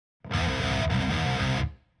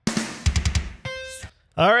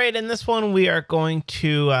All right, in this one, we are going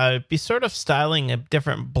to be sort of styling a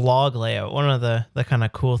different blog layout. One of the kind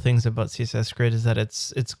of cool things about CSS Grid is that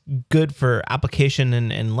it's good for application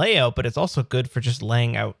and layout, but it's also good for just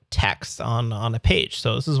laying out text on a page.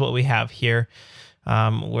 So this is what we have here,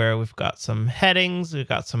 where we've got some headings, we've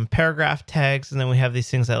got some paragraph tags, and then we have these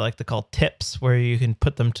things I like to call tips, where you can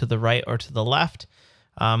put them to the right or to the left.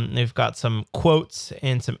 We've got some quotes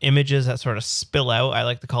and some images that sort of spill out. I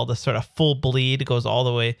like to call this sort of full bleed. It goes all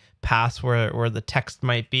the way past where the text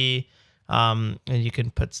might be. And you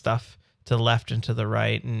can put stuff to the left and to the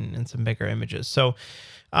right and some bigger images. So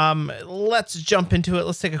let's jump into it.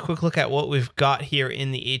 Let's take a quick look at what we've got here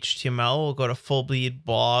in the HTML. We'll go to full bleed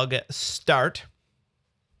blog start.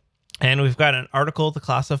 And we've got an article, the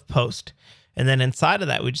class of post. And then inside of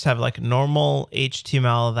that, we just have like normal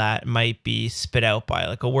HTML that might be spit out by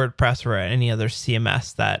like a WordPress or any other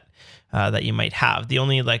CMS that you might have. The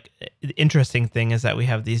only like interesting thing is that we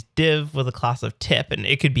have these div with a class of tip, and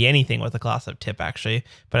it could be anything with a class of tip actually,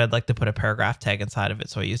 but I'd like to put a paragraph tag inside of it,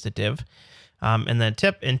 so I use the div. And then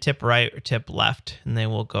tip and tip right or tip left, and they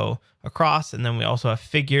will go across. And then we also have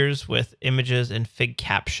figures with images and fig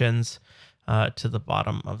captions to the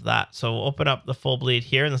bottom of that. So we'll open up the full bleed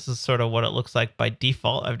here, and this is sort of what it looks like by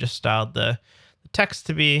default. I've just styled the text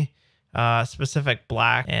to be specific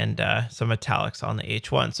black and some italics on the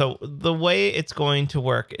H1. So the way it's going to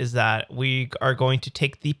work is that we are going to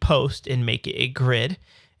take the post and make it a grid,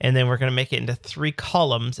 and then we're going to make it into 3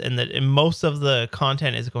 columns, and most of the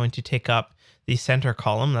content is going to take up the center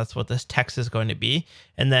column. That's what this text is going to be.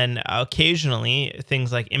 And then occasionally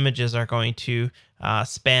things like images are going to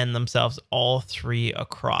span themselves all 3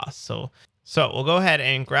 across. So we'll go ahead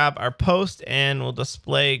and grab our post and we'll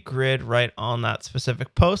display grid right on that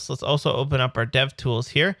specific post. Let's also open up our dev tools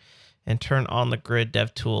here and turn on the grid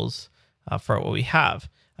dev tools for what we have.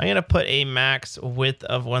 I'm going to put a max width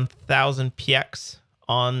of 1000 px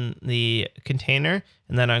on the container,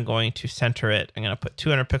 and then I'm going to center it. I'm going to put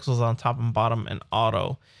 200 pixels on top and bottom and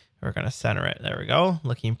auto. We're going to center it. There we go.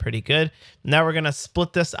 Looking pretty good. Now we're going to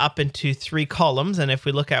split this up into 3 columns. And if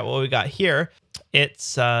we look at what we got here,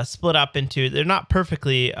 it's split up into, they're not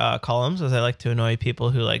perfectly columns, as I like to annoy people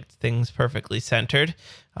who like things perfectly centered.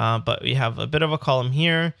 But we have a bit of a column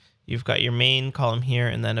here. You've got your main column here,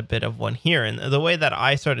 and then a bit of one here. And the way that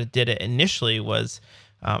I sort of did it initially was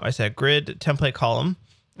I said grid template column,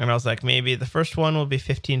 and I was like, maybe the first one will be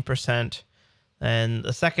 15%, and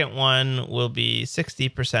the second one will be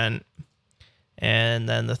 60%, and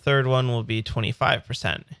then the third one will be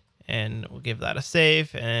 25%. And we'll give that a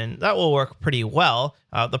save, and that will work pretty well.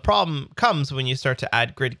 The problem comes when you start to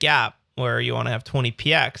add grid gap, where you want to have 20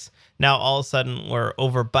 px. Now all of a sudden we're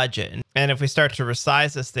over budget. And if we start to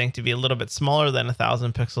resize this thing to be a little bit smaller than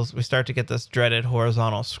 1000 pixels, we start to get this dreaded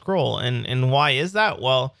horizontal scroll. And why is that?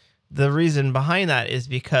 Well, the reason behind that is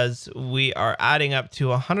because we are adding up to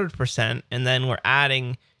 100%, and then we're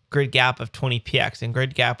adding grid gap of 20 px. And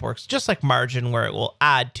grid gap works just like margin, where it will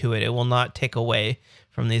add to it. It will not take away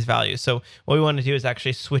from these values. So what we want to do is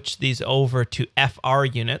actually switch these over to FR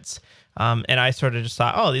units. And I sort of just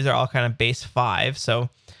thought, oh, these are all kind of base 5. So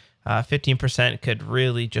 15% could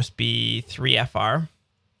really just be 3 FR.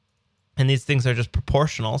 And these things are just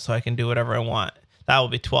proportional, so I can do whatever I want. That will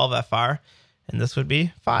be 12 FR, and this would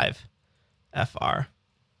be 5 FR.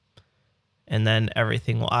 And then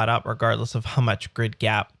everything will add up regardless of how much grid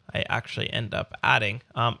gap I actually end up adding.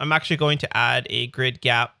 I'm actually going to add a grid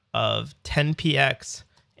gap of 10 px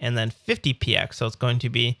and then 50 px. So it's going to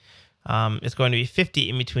be 50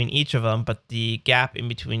 in between each of them, but the gap in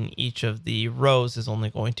between each of the rows is only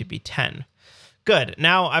going to be 10. Good.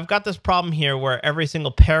 Now I've got this problem here where every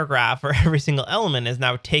single paragraph or every single element is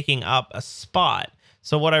now taking up a spot.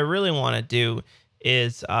 So what I really want to do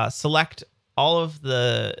is select all of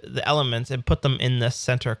the elements and put them in this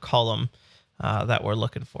center column that we're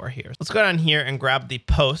looking for here. Let's go down here and grab the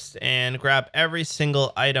post and grab every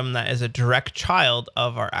single item that is a direct child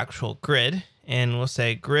of our actual grid. And we'll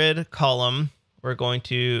say grid column. We're going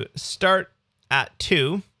to start at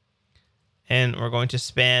 2, and we're going to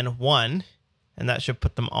span 1, and that should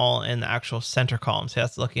put them all in the actual center column. So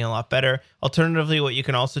that's looking a lot better. Alternatively, what you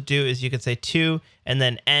can also do is you could say 2 and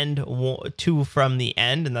then end 2 from the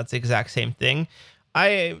end, and that's the exact same thing.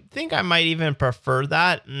 I think I might even prefer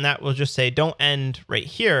that, and that will just say don't end right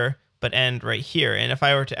here, but end right here. And if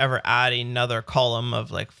I were to ever add another column of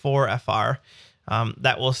like 4 FR,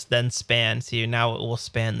 that will then span. See, now it will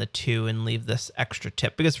span the 2 and leave this extra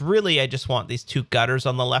tip, because really I just want these 2 gutters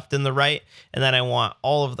on the left and the right, and then I want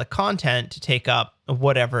all of the content to take up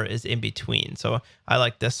whatever is in between. So I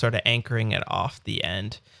like this sort of anchoring it off the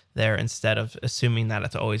end there instead of assuming that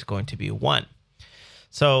it's always going to be 1.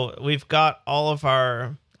 So we've got all of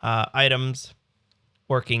our items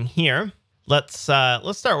working here. Let's start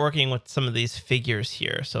working with some of these figures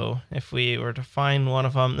here. So if we were to find one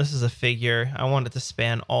of them, this is a figure. I want it to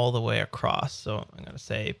span all the way across. So I'm going to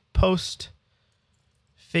say post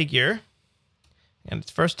figure. And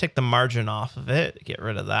first take the margin off of it, get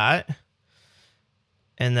rid of that.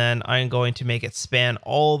 And then I'm going to make it span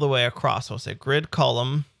all the way across. So I'll say grid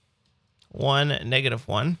column 1,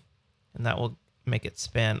 -1, and that will make it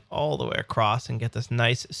span all the way across and get this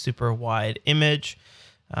nice super wide image.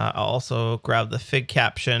 I'll also grab the fig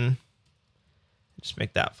caption, just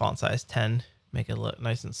make that font size 10, make it look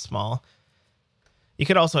nice and small. You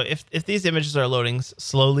could also, if these images are loading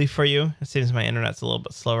slowly for you, it seems my internet's a little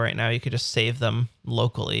bit slow right now, you could just save them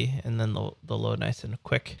locally and then they'll load nice and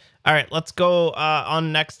quick. All right, let's go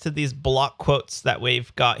on next to these block quotes that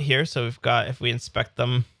we've got here. So we've got, if we inspect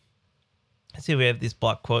them, see we have these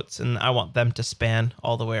block quotes and I want them to span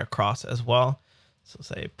all the way across as well. So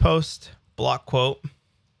say post block quote.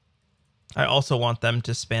 I also want them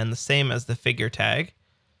to span the same as the figure tag.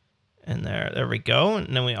 And there we go.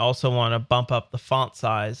 And then we also want to bump up the font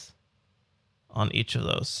size on each of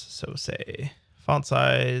those. So say font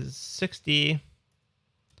size 60,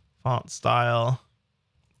 font style,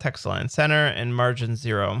 text align center, and margin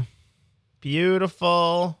 0.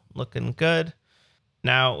 Beautiful, looking good.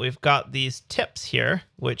 Now we've got these tips here,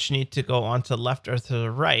 which need to go onto the left or to the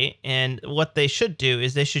right. And what they should do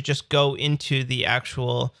is they should just go into the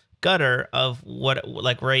actual gutter of what,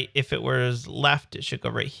 like right, if it was left, it should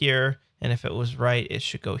go right here. And if it was right, it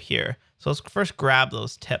should go here. So let's first grab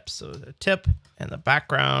those tips. So the tip and the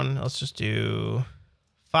background, let's just do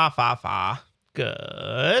fa, fa, fa.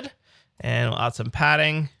 Good. And we'll add some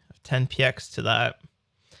padding, 10px to that.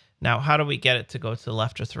 Now, how do we get it to go to the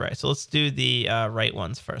left or to the right? So let's do the right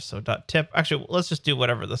ones first. So dot tip, actually, let's just do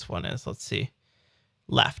whatever this one is. Let's see,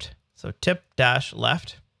 left. So tip dash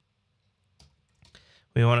left.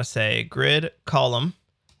 We want to say grid column.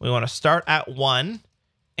 We want to start at 1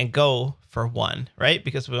 and go for 1, right?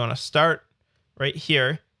 Because we want to start right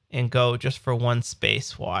here and go just for 1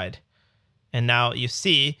 space wide. And now you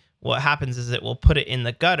see what happens is it will put it in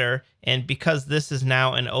the gutter. And because this is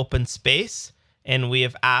now an open space and we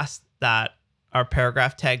have asked that our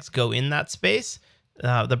paragraph tags go in that space,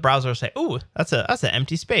 the browser will say, "Ooh, that's an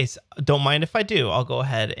empty space. Don't mind if I do. I'll go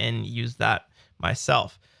ahead and use that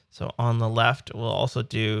myself." So on the left, we'll also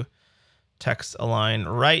do text align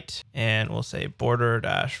right, and we'll say border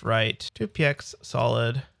dash right 2px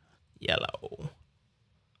solid yellow.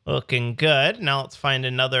 Looking good. Now let's find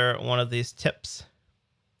another one of these tips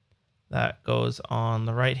that goes on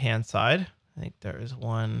the right hand side. I think there is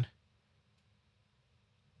one.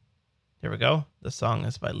 There we go. The song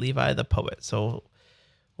is by Levi the Poet. So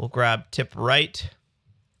we'll grab tip right.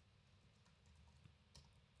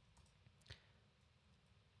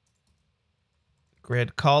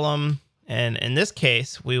 Grid column. And in this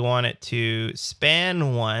case, we want it to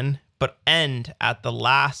span 1, but end at the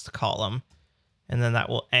last column. And then that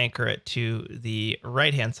will anchor it to the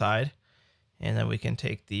right-hand side. And then we can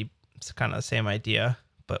take it's kind of the same idea,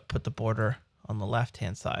 but put the border on the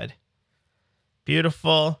left-hand side.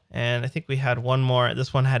 Beautiful. And I think we had one more.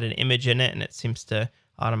 This one had an image in it, and it seems to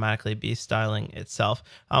automatically be styling itself.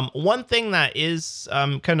 One thing that is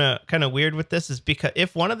kind of weird with this is because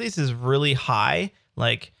if one of these is really high,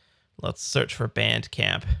 like let's search for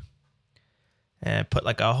Bandcamp and put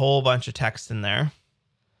like a whole bunch of text in there,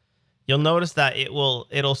 you'll notice that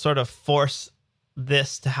it'll sort of force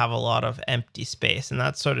this to have a lot of empty space, and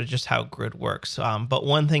that's sort of just how grid works. But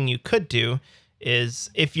one thing you could do is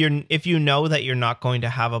if you know that you're not going to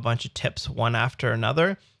have a bunch of tips one after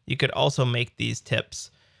another, you could also make these tips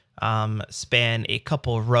span a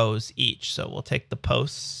couple rows each. So we'll take the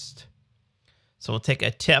post. So we'll take a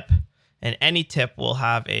tip, and any tip will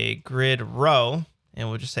have a grid row, and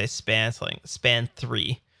we'll just say span, so like span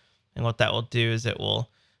 3. And what that will do is it will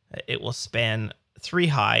span 3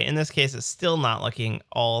 high. In this case, it's still not looking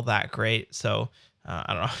all that great. So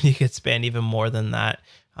I don't know, you could span even more than that.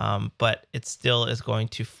 But it still is going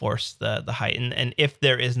to force the height. And if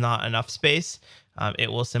there is not enough space,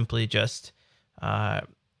 it will simply just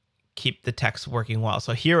keep the text working well.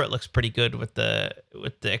 So here it looks pretty good with the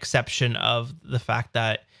exception of the fact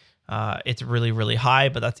that it's really, really high,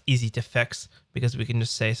 but that's easy to fix because we can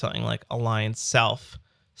just say something like align self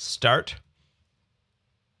start.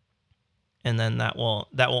 And then that will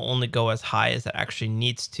only go as high as it actually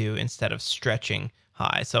needs to instead of stretching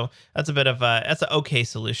high. So that's that's an okay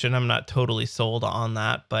solution. I'm not totally sold on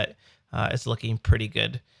that, but it's looking pretty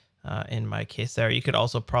good in my case there. You could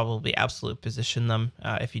also probably absolute position them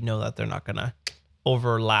if you know that they're not gonna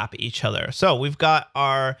overlap each other. So we've got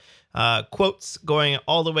our quotes going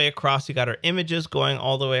all the way across. We got our images going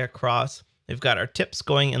all the way across. We've got our tips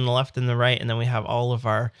going in the left and the right, and then we have all of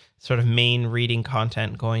our sort of main reading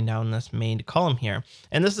content going down this main column here.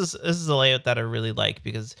 And this is a layout that I really like,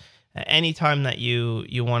 because anytime that you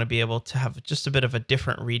want to be able to have just a bit of a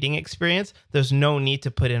different reading experience, there's no need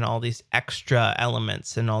to put in all these extra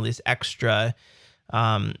elements and all these extra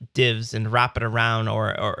divs and wrap it around,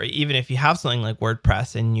 or even if you have something like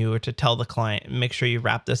WordPress and you were to tell the client, make sure you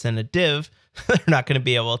wrap this in a div, they're not going to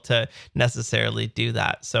be able to necessarily do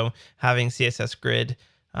that. So having CSS Grid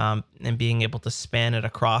and being able to span it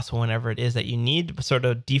across whenever it is that you need, sort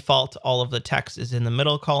of default, all of the text is in the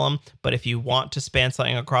middle column. But if you want to span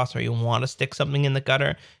something across, or you want to stick something in the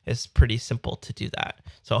gutter, it's pretty simple to do that.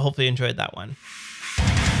 So hopefully you enjoyed that one.